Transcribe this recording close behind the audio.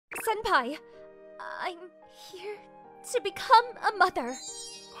Senpai, I'm here to become a mother.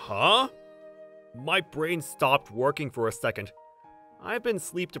 Huh? My brain stopped working for a second. I've been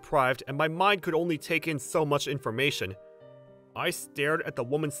sleep deprived and my mind could only take in so much information. I stared at the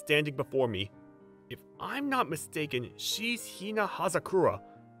woman standing before me. If I'm not mistaken, she's Hina Hazakura,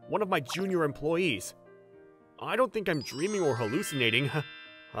 one of my junior employees. I don't think I'm dreaming or hallucinating.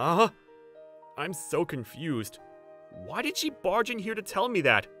 Huh? I'm so confused. Why did she barge in here to tell me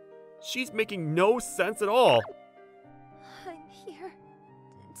that? She's making no sense at all. I'm here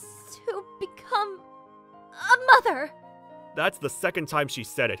to become a mother. That's the second time she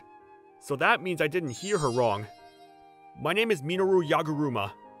said it. So that means I didn't hear her wrong. My name is Minoru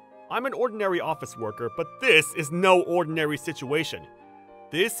Yaguruma. I'm an ordinary office worker, but this is no ordinary situation.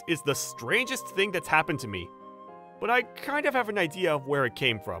 This is the strangest thing that's happened to me. But I kind of have an idea of where it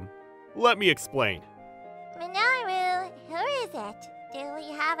came from. Let me explain. Minoru, who is it? Do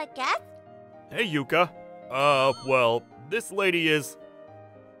we have a guest? Hey, Yuka. Well, this lady is...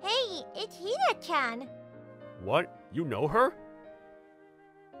 Hey, it's Hina-chan. What? You know her?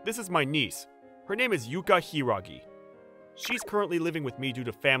 This is my niece. Her name is Yuka Hiragi. She's currently living with me due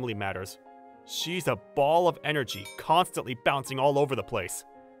to family matters. She's a ball of energy, constantly bouncing all over the place.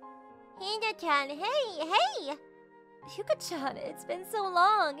 Hina-chan, hey! Yuka-chan, it's been so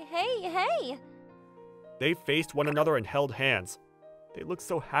long. Hey! They faced one another and held hands. They looked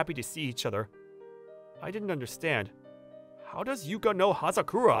so happy to see each other. I didn't understand. How does Yuka know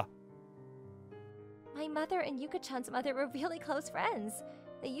Hazakura? My mother and Yuka-chan's mother were really close friends.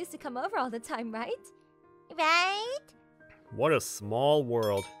 They used to come over all the time, right? Right? What a small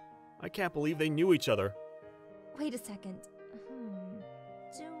world. I can't believe they knew each other. Wait a second.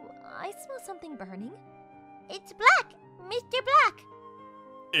 Do I smell something burning? It's Black! Mr. Black!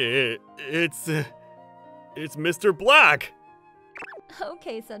 It's Mr. Black!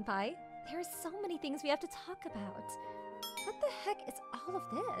 Okay, Senpai. There are so many things we have to talk about. What the heck is all of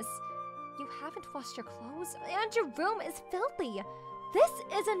this? You haven't washed your clothes, and your room is filthy. This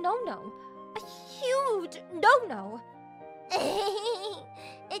is a no-no. A huge no-no.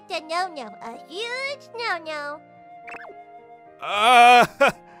 It's a no-no. A huge no-no.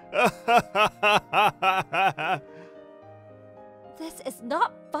 This is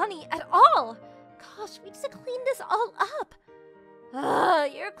not funny at all. Gosh, we need to clean this all up.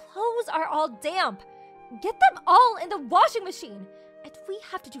 Your clothes are all damp. Get them all in the washing machine. And we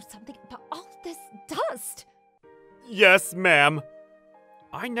have to do something about all this dust. Yes, ma'am.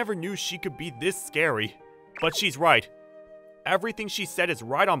 I never knew she could be this scary. But she's right. Everything she said is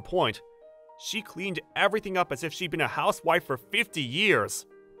right on point. She cleaned everything up as if she'd been a housewife for 50 years.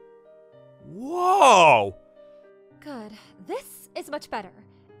 Whoa! Good. This is much better.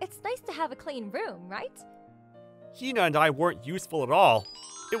 It's nice to have a clean room, right? Hina and I weren't useful at all.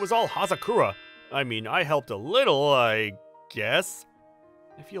 It was all Hazakura. I mean, I helped a little, I guess.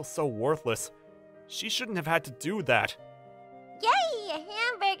 I feel so worthless. She shouldn't have had to do that. Yay! A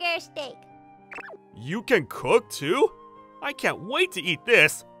hamburger steak. You can cook too? I can't wait to eat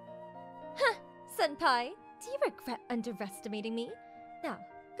this. Huh, Senpai, do you regret underestimating me? Now,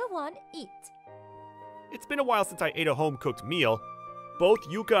 go on, eat. It's been a while since I ate a home-cooked meal. Both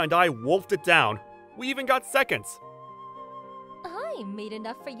Yuka and I wolfed it down. We even got seconds. I made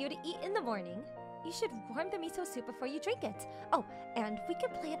enough for you to eat in the morning. You should warm the miso soup before you drink it. Oh, and we can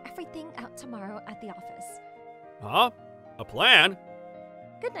plan everything out tomorrow at the office. Huh? A plan?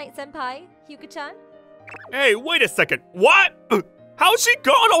 Good night, Senpai. Yuka-chan? Hey, wait a second. What? How's she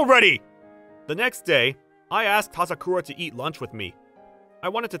gone already? The next day, I asked Hazakura to eat lunch with me. I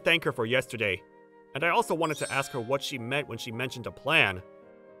wanted to thank her for yesterday. And I also wanted to ask her what she meant when she mentioned a plan.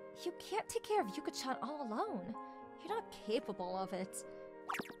 You can't take care of Yuka-chan all alone. You're not capable of it.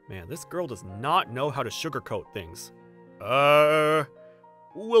 Man, this girl does not know how to sugarcoat things.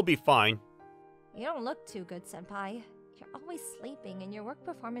 We'll be fine. You don't look too good, Senpai. You're always sleeping and your work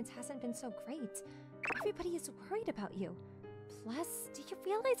performance hasn't been so great. Everybody is worried about you. Plus, do you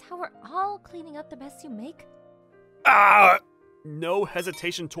realize how we're all cleaning up the mess you make? No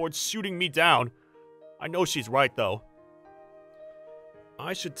hesitation towards shooting me down. I know she's right, though.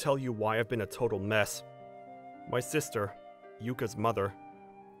 I should tell you why I've been a total mess. My sister, Yuka's mother,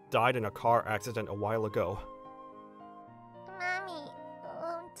 died in a car accident a while ago. Mommy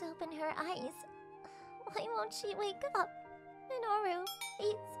won't open her eyes. Why won't she wake up? Minoru,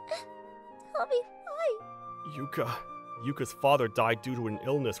 please, tell me why. Yuka's father died due to an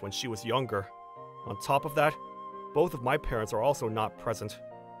illness when she was younger. On top of that, both of my parents are also not present.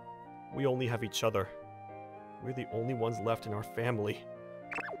 We only have each other. We're the only ones left in our family.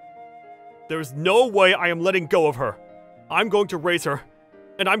 There's no way I am letting go of her. I'm going to raise her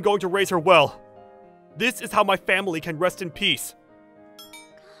and I'm going to raise her well. This is how my family can rest in peace.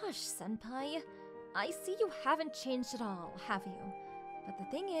 Gosh, Senpai. I see you haven't changed at all, have you? But the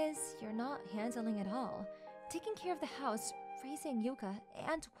thing is, you're not handling it all. Taking care of the house, raising Yuka,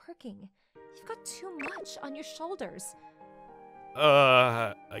 and working. You've got too much on your shoulders.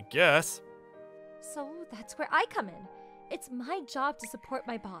 I guess. So that's where I come in. It's my job to support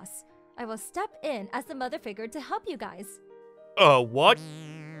my boss. I will step in as the mother figure to help you guys. What?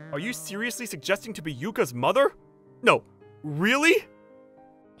 Are you seriously suggesting to be Yuka's mother? No, really?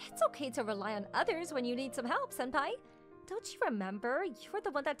 It's okay to rely on others when you need some help, Senpai. Don't you remember? You're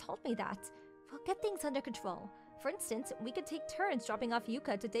the one that told me that. We'll get things under control. For instance, we could take turns dropping off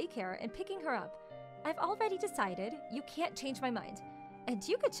Yuka to daycare and picking her up. I've already decided you can't change my mind. And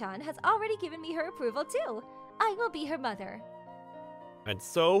Yuka-chan has already given me her approval too. I will be her mother. And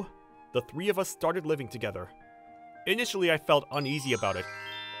so, the three of us started living together. Initially, I felt uneasy about it,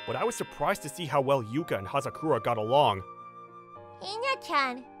 but I was surprised to see how well Yuka and Hazakura got along.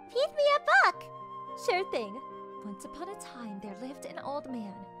 Ina-chan, feed me a book! Sure thing. Once upon a time, there lived an old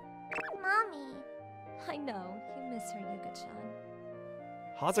man. Mommy. I know, you miss her, Yuka-chan.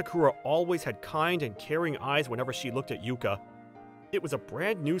 Hazakura always had kind and caring eyes whenever she looked at Yuka. It was a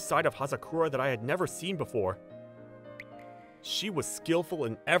brand new side of Hazakura that I had never seen before. She was skillful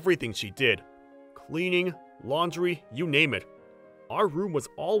in everything she did. Cleaning, laundry, you name it. Our room was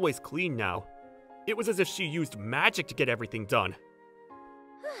always clean now. It was as if she used magic to get everything done.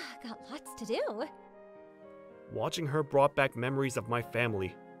 Got lots to do. Watching her brought back memories of my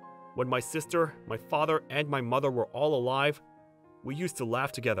family. When my sister, my father, and my mother were all alive, we used to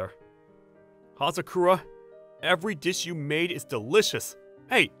laugh together. Hazakura, every dish you made is delicious.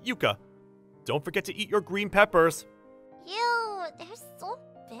 Hey, Yuka, don't forget to eat your green peppers. Ew, they're so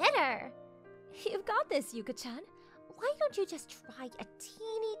bitter. You've got this, Yuka-chan. Why don't you just try a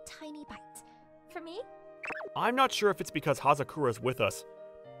teeny tiny bite? For me? I'm not sure if it's because Hazakura is with us,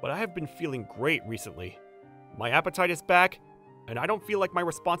 but I have been feeling great recently. My appetite is back, and I don't feel like my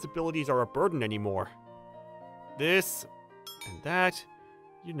responsibilities are a burden anymore. This and that,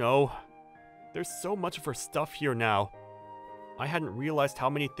 you know, there's so much of her stuff here now. I hadn't realized how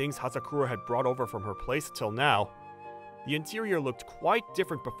many things Hazakura had brought over from her place till now. The interior looked quite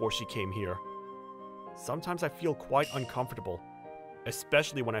different before she came here. Sometimes I feel quite uncomfortable,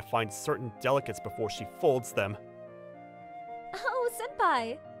 especially when I find certain delicates before she folds them. Oh,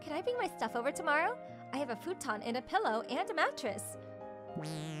 Senpai! Can I bring my stuff over tomorrow? I have a futon and a pillow and a mattress.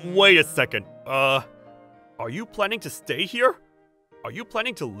 Wait a second, are you planning to stay here? Are you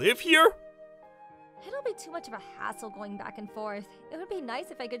planning to live here? It'll be too much of a hassle going back and forth. It would be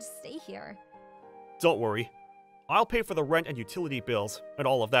nice if I could just stay here. Don't worry. I'll pay for the rent and utility bills and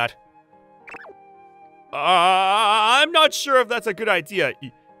all of that. I'm not sure if that's a good idea.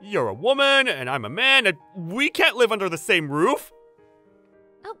 You're a woman and I'm a man and we can't live under the same roof.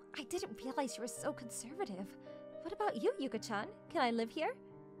 Oh, I didn't realize you were so conservative. What about you, Yuka-chan? Can I live here?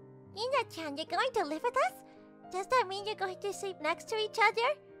 Ina-chan, you're going to live with us? Does that mean you're going to sleep next to each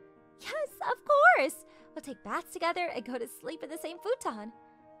other? Yes, of course! We'll take baths together and go to sleep in the same futon.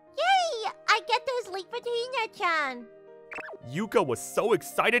 Yay! I get to sleep with Ina-chan! Yuka was so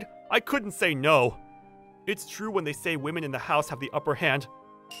excited, I couldn't say no. It's true when they say women in the house have the upper hand.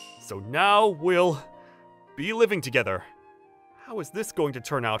 So now we'll be living together. How is this going to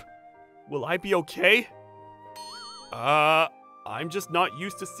turn out? Will I be okay? I'm just not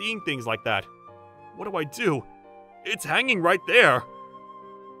used to seeing things like that. What do I do? It's hanging right there.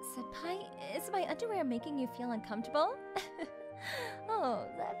 Senpai, is my underwear making you feel uncomfortable? Oh,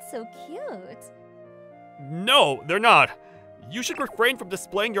 that's so cute. No, they're not. You should refrain from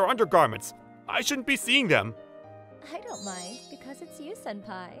displaying your undergarments. I shouldn't be seeing them. I don't mind, because it's you,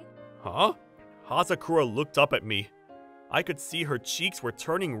 Senpai. Huh? Hazakura looked up at me. I could see her cheeks were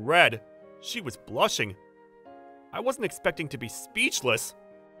turning red. She was blushing. I wasn't expecting to be speechless.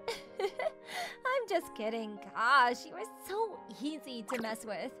 I'm just kidding. Gosh, you are so easy to mess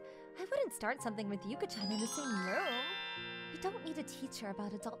with. I wouldn't start something with Yuka-chan in the same room. You don't need to teach her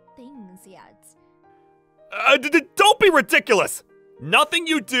about adult things yet. Don't be ridiculous! Nothing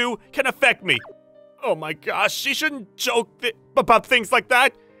you do can affect me. Oh my gosh, she shouldn't joke about things like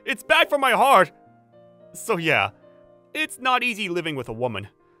that. It's bad for my heart. So yeah, it's not easy living with a woman.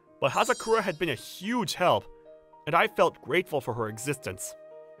 But Hazakura had been a huge help, and I felt grateful for her existence.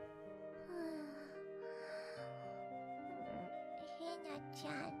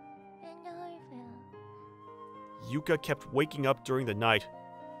 Ina-chan, and Orville. Yuka kept waking up during the night.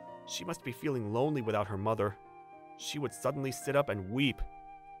 She must be feeling lonely without her mother. She would suddenly sit up and weep.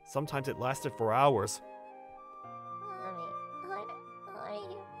 Sometimes it lasted for hours. Mommy, what are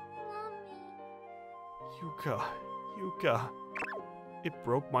Yuka. It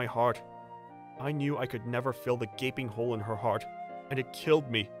broke my heart. I knew I could never fill the gaping hole in her heart, and it killed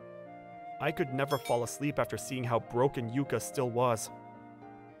me. I could never fall asleep after seeing how broken Yuka still was.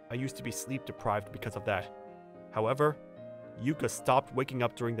 I used to be sleep deprived because of that. However, Yuka stopped waking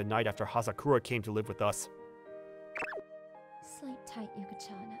up during the night after Hazakura came to live with us. Sleep tight,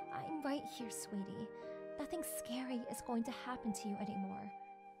 Yuka-chan. I'm right here, sweetie. Nothing scary is going to happen to you anymore.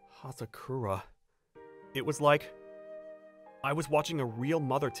 Hazakura. It was like I was watching a real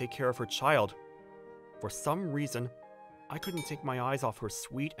mother take care of her child. For some reason, I couldn't take my eyes off her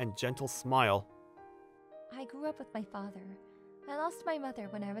sweet and gentle smile. I grew up with my father. I lost my mother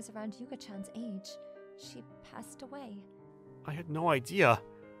when I was around Yuka-chan's age. She passed away. I had no idea.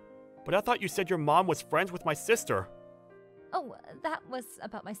 But I thought you said your mom was friends with my sister. Oh, that was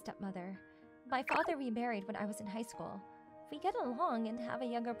about my stepmother. My father remarried when I was in high school. We get along and have a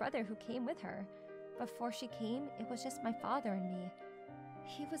younger brother who came with her. Before she came, it was just my father and me.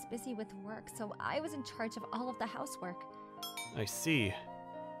 He was busy with work, so I was in charge of all of the housework. I see.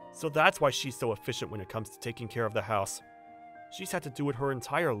 So that's why she's so efficient when it comes to taking care of the house. She's had to do it her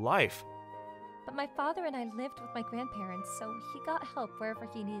entire life. But my father and I lived with my grandparents, so he got help wherever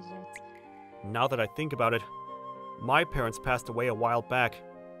he needed it. Now that I think about it, my parents passed away a while back,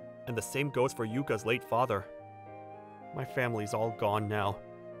 and the same goes for Yuka's late father. My family's all gone now.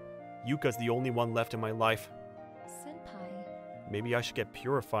 Yuka's the only one left in my life. Senpai. Maybe I should get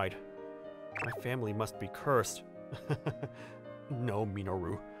purified. My family must be cursed. No,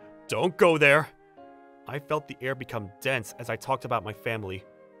 Minoru. Don't go there! I felt the air become dense as I talked about my family.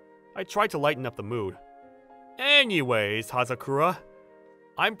 I tried to lighten up the mood. Anyways, Hazakura,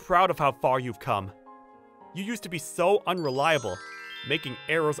 I'm proud of how far you've come. You used to be so unreliable, making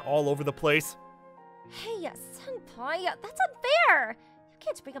errors all over the place. Hey, senpai, that's unfair! You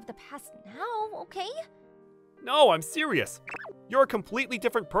can't bring up the past now, okay? No, I'm serious. You're a completely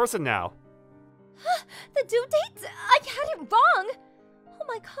different person now. The due date? I had it wrong! Oh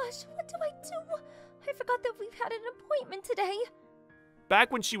my gosh, what do I do? I forgot that we've had an appointment today.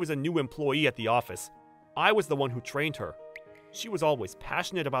 Back when she was a new employee at the office, I was the one who trained her. She was always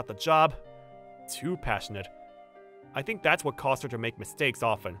passionate about the job. Too passionate. I think that's what caused her to make mistakes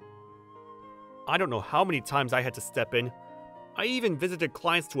often. I don't know how many times I had to step in. I even visited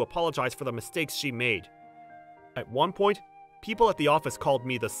clients to apologize for the mistakes she made. At one point, people at the office called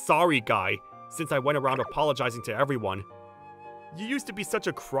me the sorry guy since I went around apologizing to everyone. You used to be such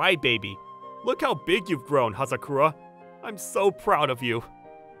a crybaby. Look how big you've grown, Hazakura. I'm so proud of you.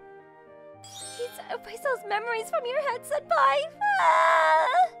 Please erase those memories from your head, senpai.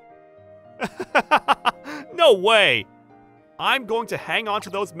 No way! I'm going to hang on to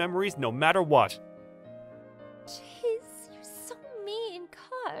those memories no matter what. Jeez, you're so mean,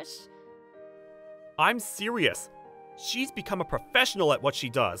 gosh. I'm serious. She's become a professional at what she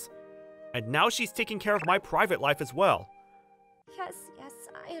does. And now she's taking care of my private life as well. Yes,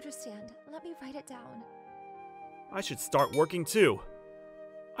 I understand. Let me write it down. I should start working too.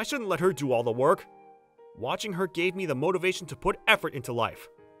 I shouldn't let her do all the work. Watching her gave me the motivation to put effort into life.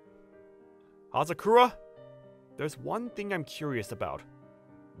 Hazakura, there's one thing I'm curious about.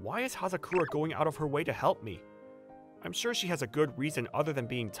 Why is Hazakura going out of her way to help me? I'm sure she has a good reason other than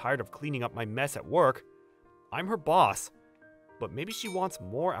being tired of cleaning up my mess at work. I'm her boss, but maybe she wants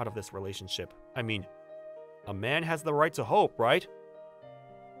more out of this relationship. I mean, a man has the right to hope, right?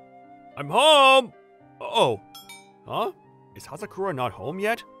 I'm home! Oh. Huh? Is Hazakura not home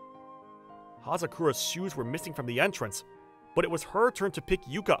yet? Hazakura's shoes were missing from the entrance, but it was her turn to pick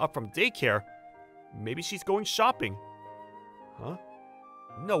Yuka up from daycare. Maybe she's going shopping. Huh?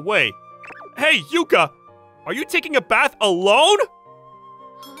 No way. Hey, Yuka! Are you taking a bath alone?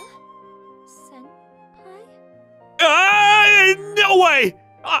 Huh? Senpai? No way!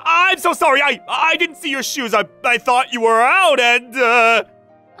 I'm so sorry. I didn't see your shoes. I thought you were out and,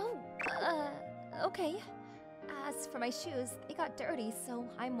 Okay. As for my shoes, they got dirty, so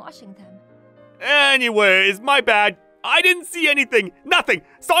I'm washing them. Anyways, my bad. I didn't see anything. Nothing.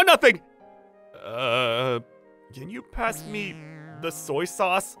 Saw nothing. Can you pass me the soy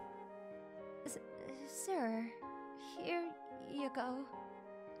sauce? Sir, here you go.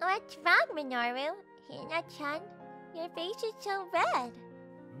 What's wrong, Minoru? Hina-chan, your face is so red.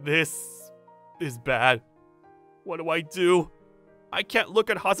 This is bad. What do I do? I can't look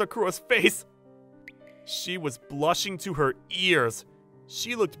at Hazakura's face. She was blushing to her ears.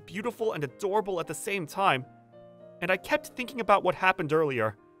 She looked beautiful and adorable at the same time. And I kept thinking about what happened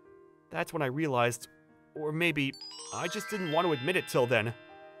earlier. That's when I realized, or maybe I just didn't want to admit it till then.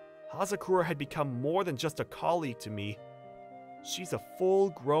 Hazakura had become more than just a colleague to me. She's a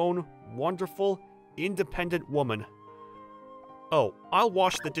full-grown, wonderful, independent woman. Oh, I'll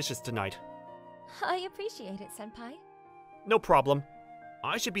wash the dishes tonight. I appreciate it, Senpai. No problem.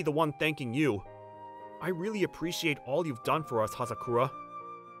 I should be the one thanking you. I really appreciate all you've done for us, Hasakura.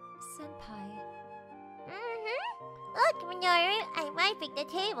 Senpai. Look, Minoru, I'm wiping the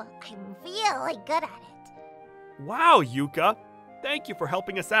table. I'm really good at it. Wow, Yuka! Thank you for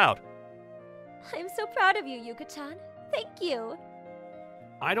helping us out. I'm so proud of you, Yuka-chan. Thank you.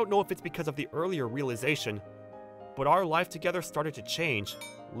 I don't know if it's because of the earlier realization, but our life together started to change,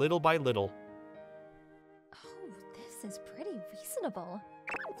 little by little. Oh, this is pretty reasonable.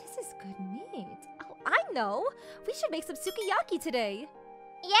 This is good meat. Oh, I know! We should make some sukiyaki today.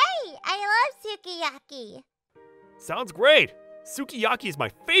 Yay! I love sukiyaki. Sounds great! Sukiyaki is my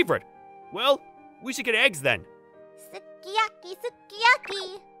favorite! Well, we should get eggs then.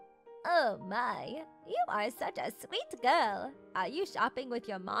 Sukiyaki. Oh my, you are such a sweet girl. Are you shopping with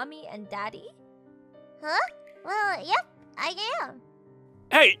your mommy and daddy? Huh? Well, yep, I am.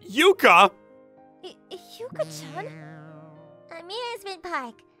 Hey, Yuka! Yuka-chan? Amusement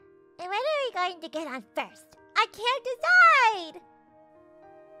park. And when are we going to get on first? I can't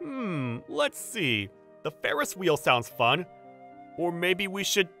decide! Let's see. The Ferris wheel sounds fun. Or maybe we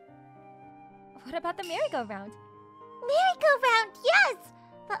should... What about the merry-go-round? Merry-go-round, yes!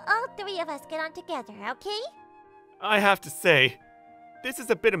 But all three of us get on together, okay? I have to say, this is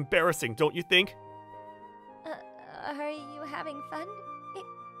a bit embarrassing, don't you think? Are you having fun,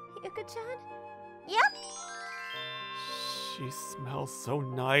 Yuka-chan? Yep. She smells so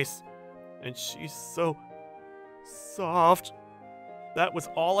nice, and she's so soft. That was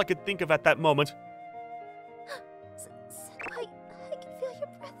all I could think of at that moment. Senpai, I can feel your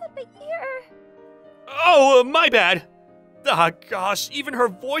breath on my ear. Oh, my bad. Ah, gosh, even her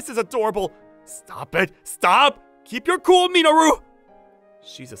voice is adorable. Stop it, stop! Keep your cool, Minoru!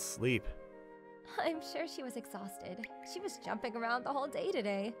 She's asleep. I'm sure she was exhausted. She was jumping around the whole day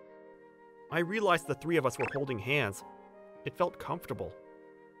today. I realized the three of us were holding hands. It felt comfortable.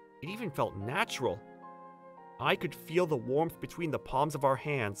 It even felt natural. I could feel the warmth between the palms of our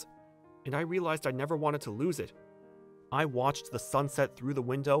hands, and I realized I never wanted to lose it. I watched the sunset through the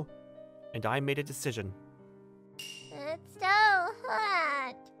window, and I made a decision. It's so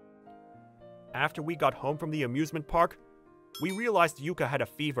hot. After we got home from the amusement park, we realized Yuka had a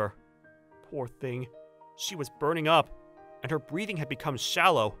fever. Poor thing. She was burning up, and her breathing had become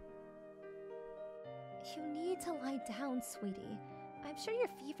shallow. You need to lie down, sweetie. I'm sure your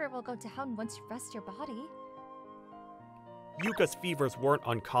fever will go down once you rest your body. Yuka's fevers weren't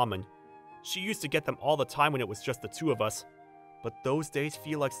uncommon. She used to get them all the time when it was just the two of us. But those days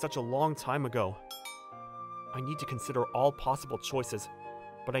feel like such a long time ago. I need to consider all possible choices,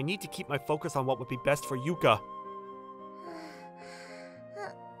 but I need to keep my focus on what would be best for Yuka.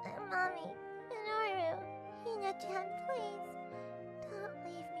 Mommy, Minoru, Hina-chan, please, don't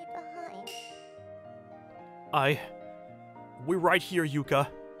leave me behind. We're right here, Yuka.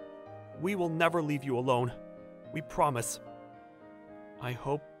 We will never leave you alone. We promise. I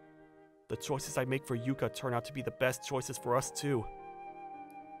hope the choices I make for Yuka turn out to be the best choices for us too.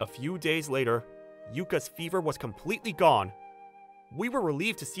 A few days later, Yuka's fever was completely gone. We were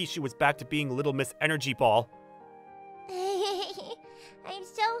relieved to see she was back to being Little Miss Energy Ball. I'm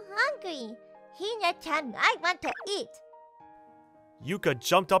so hungry. Hina-chan, I want to eat. Yuka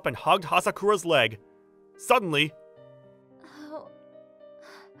jumped up and hugged Hasakura's leg. Suddenly, Oh.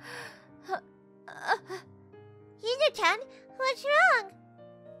 Hina-chan, what's wrong?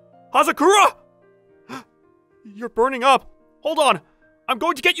 Hasakura! You're burning up. Hold on. I'm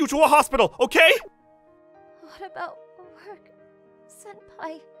going to get you to a hospital, okay? What about work,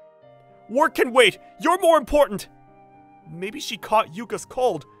 Senpai? Work can wait. You're more important. Maybe she caught Yuka's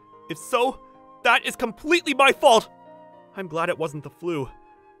cold. If so, that is completely my fault. I'm glad it wasn't the flu.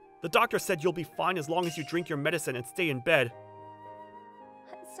 The doctor said you'll be fine as long as you drink your medicine and stay in bed.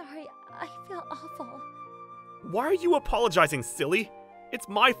 I'm sorry, I feel awful. Why are you apologizing, silly? It's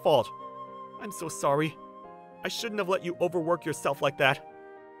my fault. I'm so sorry. I shouldn't have let you overwork yourself like that.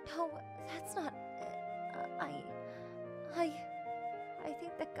 No, that's not... I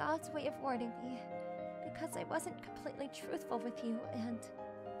think the God's way of warning me. Because I wasn't completely truthful with you, and...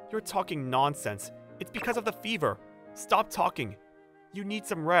 You're talking nonsense. It's because of the fever. Stop talking. You need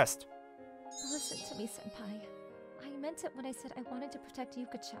some rest. Listen to me, Senpai. I meant it when I said I wanted to protect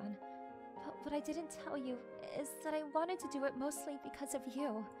Yuka-chan. But what I didn't tell you is that I wanted to do it mostly because of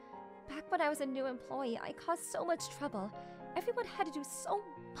you. Back when I was a new employee, I caused so much trouble. Everyone had to do so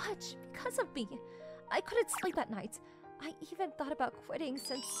much because of me. I couldn't sleep at night. I even thought about quitting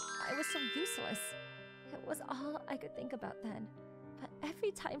since I was so useless. It was all I could think about then. But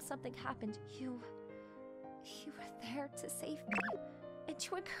every time something happened, you You were there to save me, and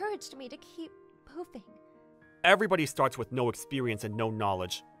you encouraged me to keep moving. Everybody starts with no experience and no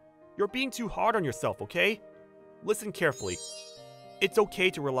knowledge. You're being too hard on yourself, okay? Listen carefully. It's okay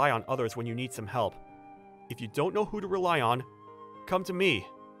to rely on others when you need some help. If you don't know who to rely on, come to me.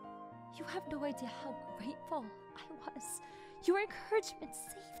 You have no idea how grateful I was. Your encouragement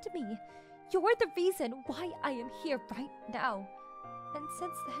saved me. You're the reason why I am here right now. And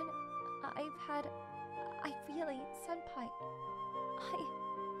since then, Senpai,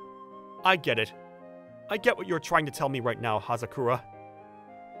 I get it. I get what you're trying to tell me right now, Hazakura.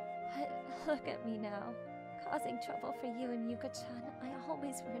 But look at me now. Causing trouble for you and Yuka-chan. I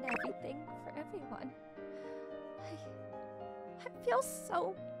always ruin everything for everyone. I feel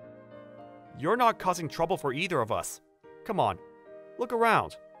so... You're not causing trouble for either of us. Come on, look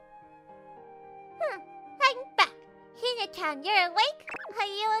around. I'm back. Hina-chan, you're awake? Are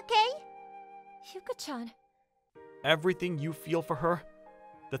you okay? Yuka-chan. Everything you feel for her,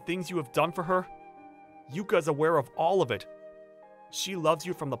 the things you have done for her, Yuka is aware of all of it. She loves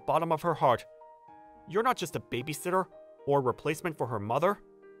you from the bottom of her heart. You're not just a babysitter or a replacement for her mother.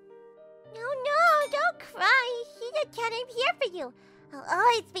 No, don't cry. Hina-chan, I'm here for you. I'll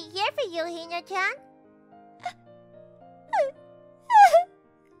always be here for you, Hina-chan.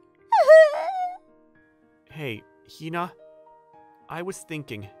 Hey, Hina, I was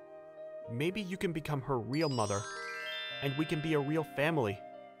thinking, maybe you can become her real mother, and we can be a real family.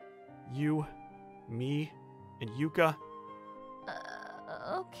 You, me, and Yuka.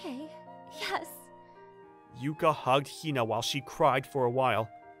 Okay. Yes. Yuka hugged Hina while she cried for a while.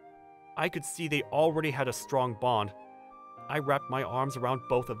 I could see they already had a strong bond. I wrapped my arms around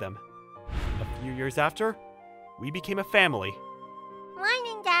both of them. A few years after, we became a family.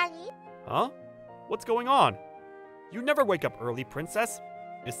 Morning, Daddy. Huh? What's going on? You never wake up early, Princess.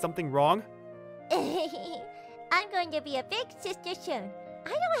 Is something wrong? I'm going to be a big sister soon. I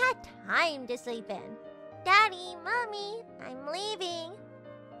don't have time to sleep in. Daddy, Mommy, I'm leaving.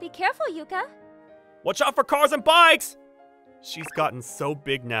 Be careful, Yuka. Watch out for cars and bikes! She's gotten so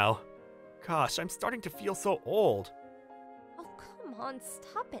big now. Gosh, I'm starting to feel so old. Oh, come on,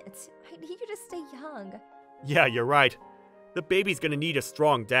 stop it. I need you to stay young. Yeah, you're right. The baby's gonna need a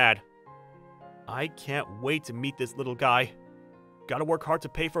strong dad. I can't wait to meet this little guy. Gotta work hard to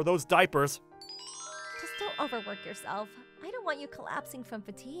pay for those diapers. Just don't overwork yourself. I don't want you collapsing from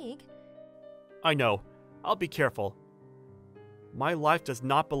fatigue. I know. I'll be careful. My life does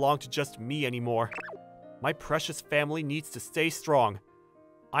not belong to just me anymore. My precious family needs to stay strong.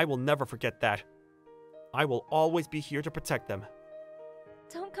 I will never forget that. I will always be here to protect them.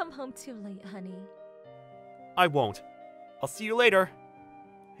 Don't come home too late, honey. I won't. I'll see you later.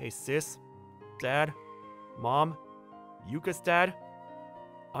 Hey, sis, Dad, Mom, Yuka's dad.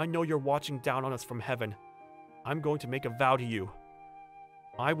 I know you're watching down on us from heaven. I'm going to make a vow to you.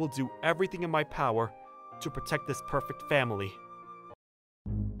 I will do everything in my power to protect this perfect family.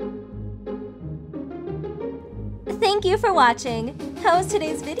 Thank you for watching. How was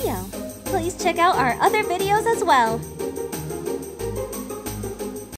today's video? Please check out our other videos as well.